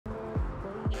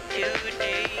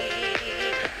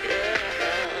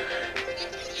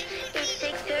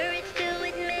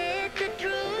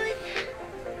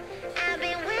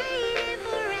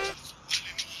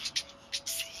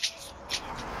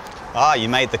Ah, you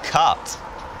made the cut.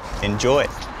 Enjoy. Am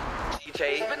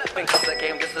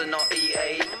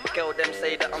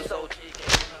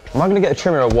I gonna get a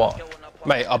trimmer or what?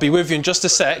 Mate, I'll be with you in just a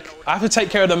sec. I have to take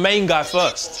care of the main guy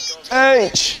first.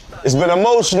 H, it's been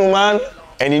emotional, man.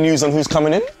 Any news on who's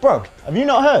coming in? Bro, have you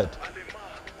not heard?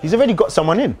 He's already got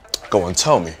someone in. Go on,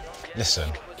 tell me. Listen,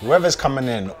 whoever's coming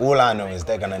in, all I know is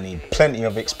they're gonna need plenty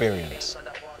of experience,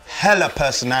 hella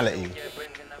personality,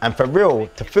 and for real,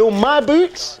 to fill my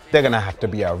boots, they're gonna have to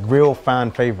be a real fan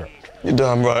favourite. You're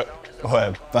damn right.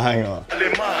 Oh, banger. What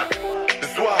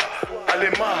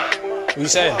are you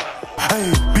saying?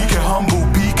 Hey, BK humble,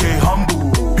 BK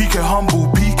humble, BK humble,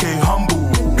 BK humble,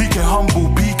 BK humble,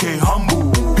 BK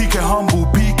humble, BK humble,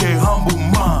 BK humble,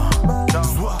 man.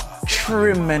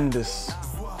 Tremendous.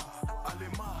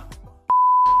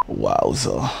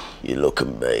 Wowza, you look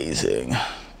amazing.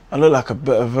 I look like a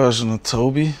better version of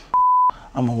Toby.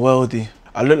 I'm a weldie.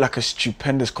 I look like a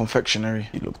stupendous confectionery.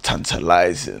 You look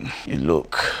tantalizing. You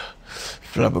look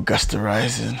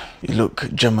flabbergasterizing. You look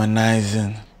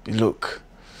Geminizing. You look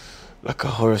like a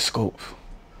horoscope.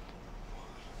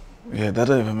 Yeah, that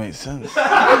don't even make sense.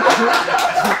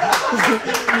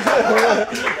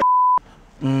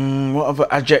 What other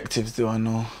adjectives do I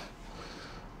know?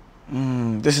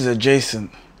 This is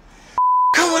adjacent.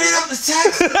 Come on in up the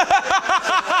text.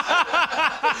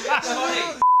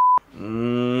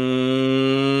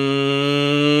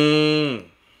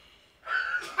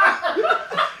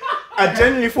 I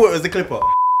genuinely thought it was the clipper.